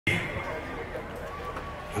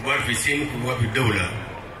kubar fisim kubar bidola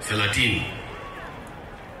salatin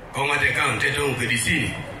kau ngate kang tetong ke di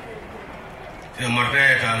sini saya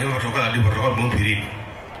martai kang ini protokol di protokol bom pirit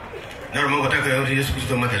nar mau kata ke Yesus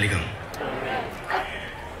Kristus matali kang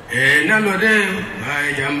nalo de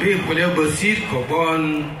ay jambi boleh bersih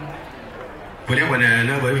kobon boleh mana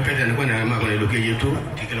na boleh kata na mana mak boleh luki YouTube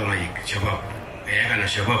tikalo ngai shabab kana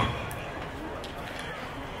shabab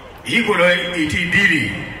iko lo iti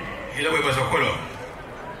diri ila boleh basokolo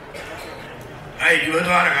ay di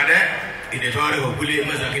betul ada kada ide tu ada boleh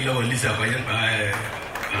masakin lawan lisa banyak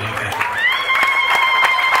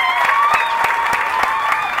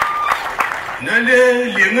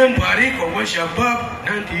nande liangan pari kobon shabab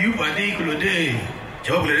nanti you padi kulo de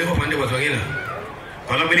jawab boleh ko pande basokina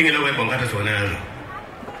kalau bilingi lawan bangkata sonal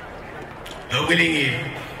lawan bilingi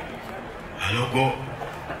halo go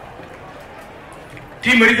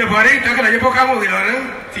ti merita pare takkan aja pokamo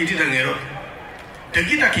gilana ti dangero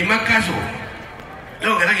kita kimakaso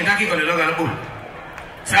lo galang indaki kalau lo galapul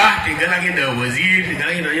sah tinggal lagi dah wazir tinggal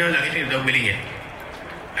lagi nanya lagi tinggal bilingi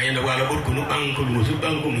ayah dah galapul kuno bang kuno musuh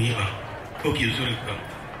bang kuno hiba kau kiusur kau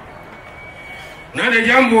nada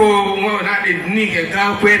jambo nada ni ke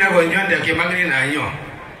kau pernah konjon dah kimagri nanyo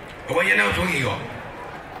kau yang nak sugi kau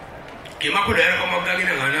kimaku dah kau magagi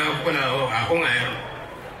nangana aku na aku ngair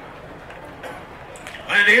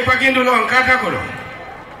ada dia pakai dulu angkata kau lo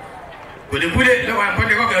boleh lawan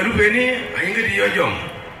pada kau kalau lupa ni ayah ke dia jom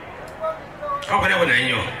kau kena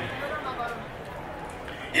nanya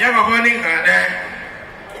ya kau ni kada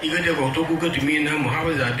ikan dia kau tu bukan cuma nama apa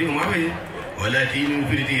jadi apa wala tinu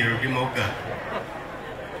firti roti moga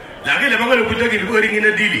lagi lepas kalau kita kita beringin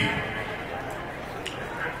dili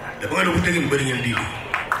lepas kalau kita kita beringin dili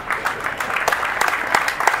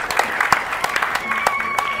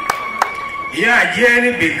ya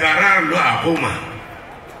jadi bekarar lo aku mah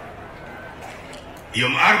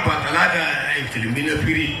yom arba talata iftilimina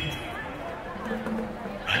firi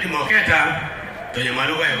adi mau kita tu yang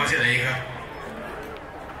malu kaya masih lagi kah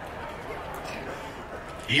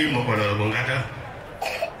ini mau kalau bangkata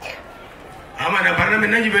ama na parna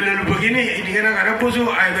menanji belu begini idingana kada pusu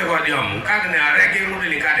ai be ko diam kagne are ke lu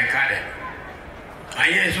ni kade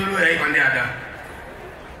aye sulu ai pande ada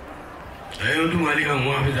ayo tu mali kan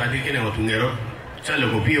mo afi zadi kene o tungero sala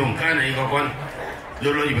ko pion kana i ko kon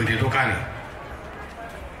lolo ibe to kana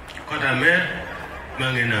kota me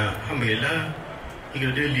mangena alhamdulillah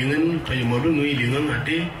igede lingen tayo modu no lingen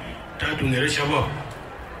ade ta tungero shabab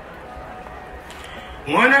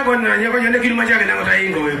ngona kon na nyako nyane kilma jaga na ngota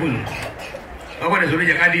ingo we kun ako na sulu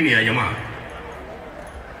jakadi ni ya jamaa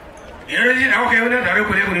yale ni ako kayo na daro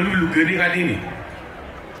ko le ko lulu gani kadini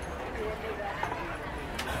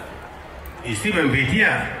isi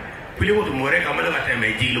membedia pili ko tumore kama na kata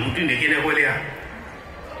meji lu kutunde kene ko le ya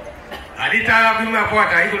adita bima ko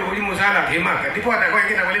ata iko ko musala kema ka tipo ata ko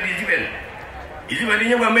kina wale di jibel isi bali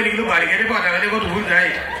nyamba meli lu bari ke tipo ata ko tu dai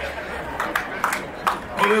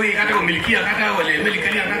kalau kita kata miliki kata wale miliki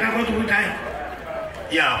kata kau tu butai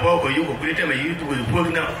ya apa kau yuko kulite me yutu ko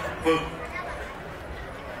buat na ko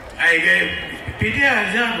ai ke pidi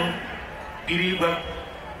aja no diri ba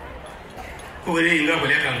ko le inga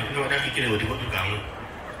boleh kan no dah kikir waktu tu kamu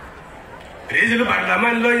rezeki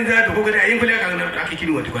parlamen lo inza tu ko ke ayin boleh kan dah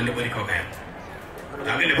kikir waktu kan boleh kau kaya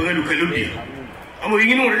tapi le bangun lu dia amo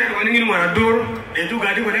ingin orang ada ingin orang adur itu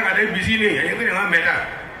gadi boleh ada bisi ni ayin ko dengan meta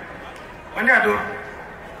mana adur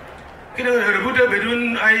kita rebut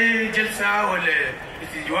bedun ai jelsa wala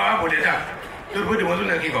istijwa wala dah rebut motor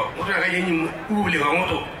nak kiko motor nak yang uli kau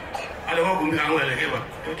motor ada kau gumbi kau wala keba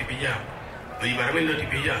tu tipija bagi barang lo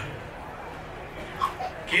tipija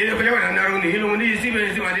kita boleh orang narung ni lo ni si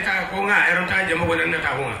mari tak kau ngah orang tak jamu kau nak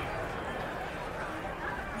tak kau ngah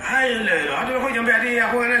ai le ada kau jambi ada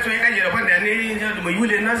aku nak cuci kaji lepas ni jadi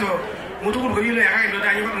mayulen naso motor kau mayulen ya kan lo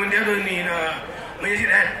tanya kau mendia tu ni na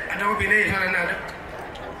mayasih ada kau pinai soalan ada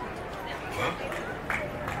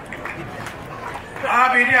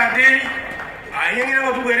bidi ade ayang ini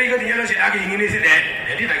aku beri ke dia lo sedang ingin isi deh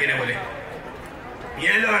jadi tak kena boleh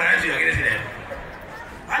dia lo orang sudah kena isi deh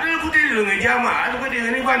ada lu putih lu ngejama ada putih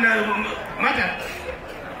ini pandai mata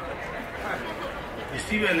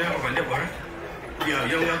istimewa nak pandai apa dia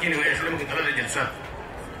yang lagi ni orang Islam kita ada jalsa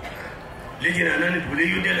lagi nak ni boleh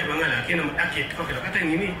you dia lepas ngalah kena akit kau kata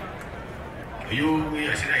ini you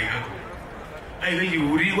ya sedai aku ai ga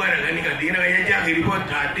yuri wara gani ka dina ya ja ga report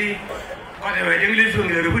tadi ko da mai english sun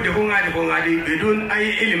ga report ko ngadi bedun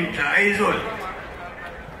ai ilim ta ai zol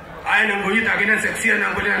ai nan goyi ta kina section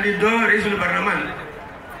nan goyi andi do rasul barnaman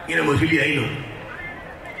ina mosuli ai no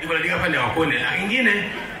iko diga pande wa kone ingine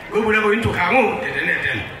go bula go into kangu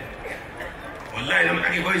tene wallahi na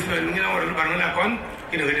mataki ko isu ngi na wala barang la kon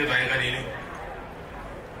kino gede to ay ka dini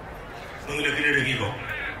ngi le kile de ko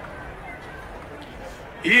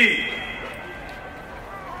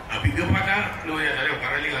abi gapata no ya tare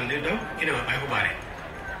parali ngande do kino ba ko bare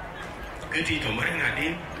keti to mare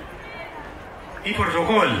ngadi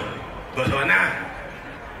protocol basona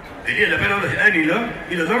jadi la pena ani lo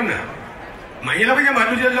ilo torna ma yela ba jamba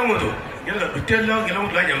du la moto yela betel lo gela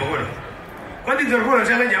moto la jamba ko do ko di dor ko la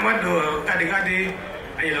sala jamba do kadi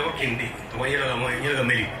ay la ko kindi to yela mo yela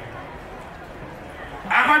meli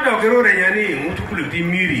aka do kero re yani mutu kulu di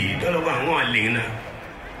miri to lo ba ngo alingna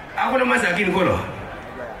ako na masakin ko lo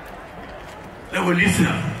la ko lisa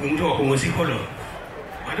mutu ko ngosi ko lo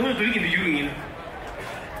ado to ligi di juru ngina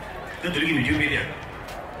to ligi di juru dia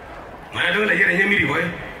mana do la yere nyamiri boy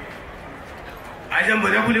aja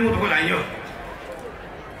mbona kule mutu ko la nyo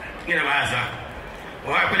ngina basa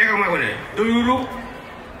wa kule ka ma ko ne do yuru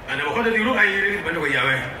ana ko do yuru ay re bando ko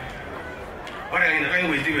yawe ora ngina kay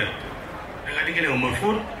mo istibe daga dikene mo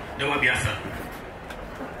mafur dama biasa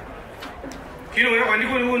kino ya kwandi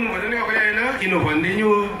ko wonu mo ne ko ya na kino kwandi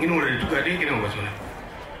nyo kino re tuka de kino ko sona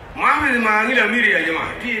ma be ma ngila miri ya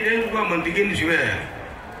jama ti de ko man digeni sibe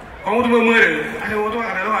ko mutu mo mere ala woto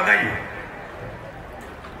ala lo agaji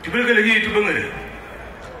tibele ke lagi tu bengere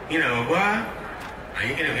ina ba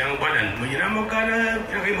ayi kena yang badan menjina makana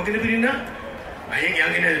yang kai makin birina ayi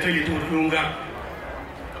yang kena tu itu lunga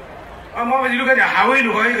amma wajib kan hawe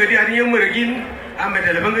lu kai gadi ada yang mergin amma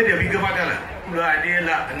dalam bangga dia biga patala ulah ada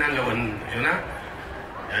la nan lawan jona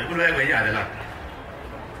dan ulah baja adalah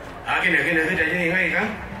akhirnya kita jadi ngai kan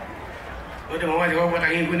udah mau jadi apa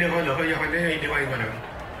tangi gune ko lo ko ya pada ini wai pada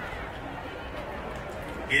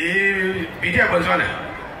ini bidia bonsona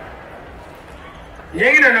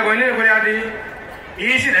nyegi na ko ne ko yadi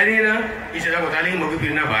isi dalina isi da ko tali mo bi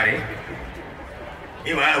na bare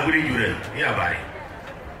e ba guri jure ya bare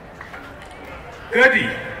kadi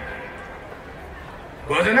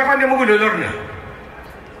ko na ko ne mo gulo lorna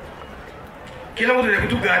kila mo de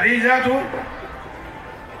kutu gade zato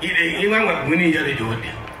ide inganga guni jare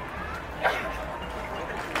jodi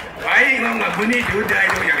ai inganga guni jodi ai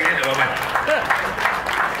do ya ke da babat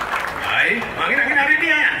ai mangina kina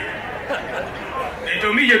dia itu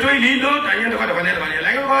mi je toy lindo tanya to kada panel panel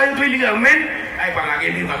lagi ko toy liga men ai pangage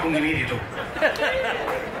ni bakung ini itu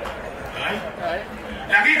ai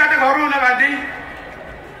lagi kata goro la gade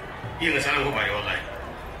iya salam ko bare wallahi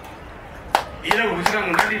ila ko bisra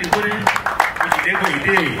mun dadi di gore iki den ko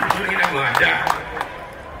ide to ni na ma ada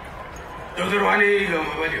doktor wani ga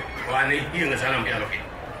mabadi wani iya salam ke aloke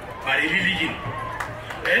bare liligin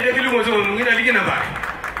de bilu mo so ngina ligina bare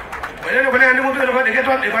wala ko ne mo to ko de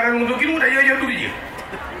to e baran mo to kinu da yo du ji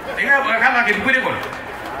denga ba kala ke dukure ko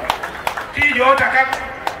ti jo takak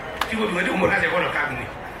ti ko du umur ka se ko lo ka ni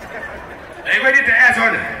ai ko di ta so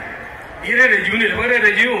na ire de juni de bare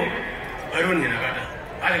de jiu arun ni na kada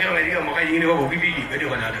ala ke ngai diga mo ka yini ko bibi di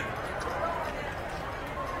ko na da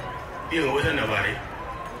iyo wasan na bare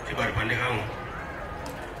ti bar pande ka mo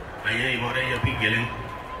aye mo re ya pi gelen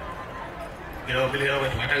kilo kilo ko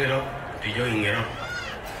ta ngero ti jo ngero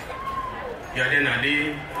ya de na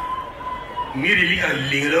di miri liga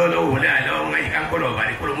linglo lo wala ala ngai kan ko lo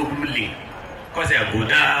bari ko mo buling ko se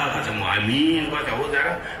abuda ko se mo amin ko ta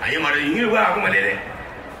uzara aye mara ingil ba ko malele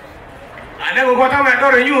ada ko ta ma do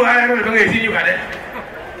re yu ala ro ngai si yu ka de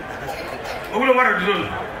o bulo mara do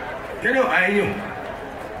ne no aye yu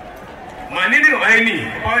mani ni aye ni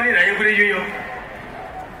ko ni na yu kure yu yo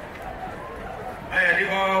aye di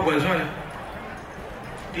ko bonson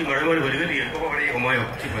di mara mo bari di ko bari ko mo yo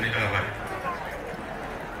ti bari ta ba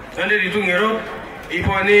sande di tungero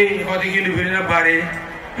iponi ko tingin di birina bare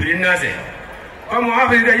birina se ko mo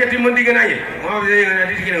hafi da yati mon digana ye mo hafi da ngana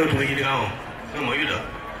di kina to yi diga no mo yudo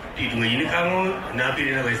di tunga yini kango na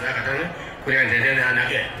birina ba sa katana ko ya de na na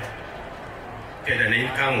ke da nei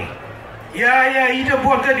kango ya ita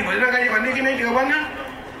bo ta di bana ga ye bande kina diga bana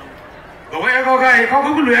ko ya ko ga ko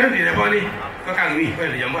ko lu ya di da bani ko kan ni ko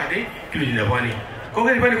le jamba de kilu di da bani ko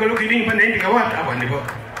ga di bani ko lu kini pa nei diga wa apa ni bo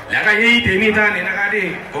laka yei temi tani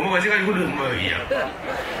nakade komo kasika kudu mo iya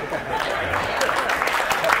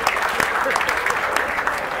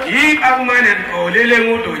yi agmane o lele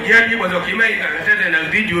nguto jadi bodo kimai ka tete na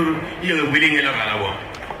dijur iya bilingi la kala bo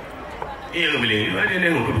iya bilingi ade ne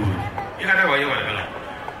ngudu ikata ko yoba kala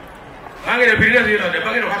mangere birina ziro de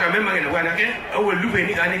bagero kata memang ina wana ke awol lube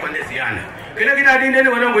ni kani kwande siana kena kita dinde ne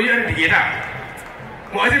wana ngo yari tiketa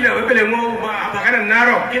mo asile wepele mo bakana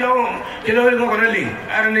naro kilo ngo kono ling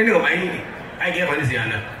arane ni ngo bai ni ai ke kwande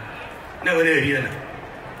siana na wale riana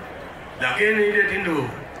lakini ile tindo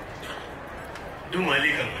du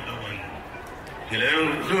malika ngalawan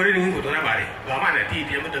Ngelo lori ni ko to na bare. Ga ma na ti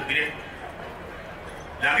mo to kire.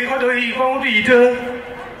 La ke ko to I ko to ite.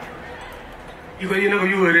 I ko ni na ko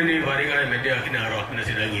yu re ni bare ga me de akina ro na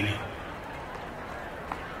sida ngini.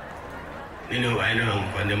 Ni no ba no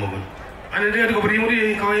ko ne mo gun. Ane de ko bri mo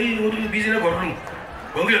di ko I mo busy na gorum.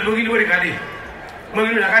 Ko ngi lo gi ni ka di. Mo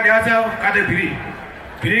ngi la ka de asa ka de biri.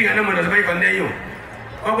 Biri ga na mo na sai ko ne yo.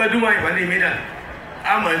 Ko ba du mai ba ni me da.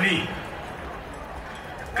 Amani.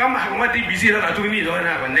 Kama hakumati busy na ka tu ni do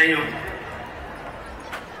na ko ne yo.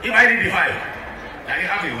 I ba di 5. Lagi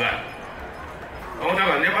apa juga? Orang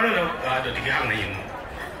tak ni kalau ada tiga hang ni.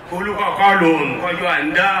 Kalau kau kalon, kau jual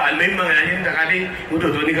anda, memang ada yang tak ada,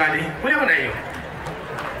 untuk tu ni kadi. Boleh mana yo?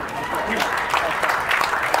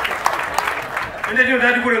 Anda juga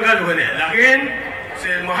tadi kurang galu kan? Lakin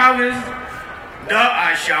se Muhammad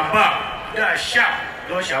dah syabab, dah syab,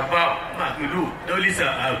 dah syabab makmulu, dah lisa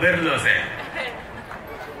berlo se.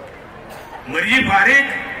 Meri Farid.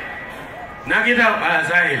 Na kita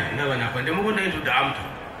Zahil na wana pande mo na itu daam tu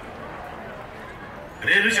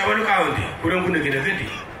redu chawalu kaunti kurang kuna kina kiti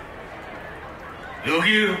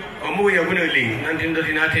logi omu ya kuna ling nanti ndo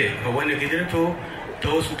dinate ko wana kidire to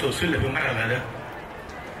su le mara gada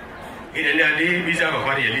ina ni adi bisa ko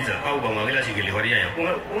fari ya liza au ba ngila sigili fari ya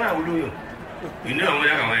kunga ulu yo ina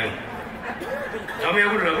amara kama yo kama ya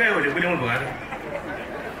kulo ga yo le kule mo bagara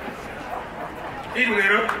itu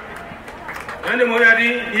ngero ande mo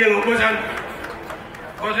yadi iya ngobosan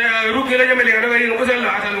ko sa ruki la jamele ngado iya ngobosan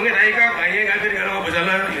la asal ngai dai ka kanye ga gari ngado ngobosan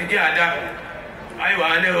la ji ada ai wa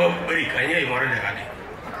ane o bari kanye mo ra da kadi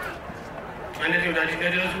ande tu dadi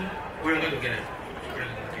dadi su ko ngado kene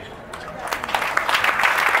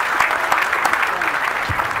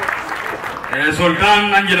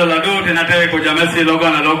Sultan Angelo Lado tenate ko jamasi logo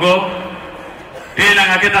na logo tena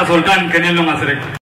ngaketa Sultan kenelo ngasrek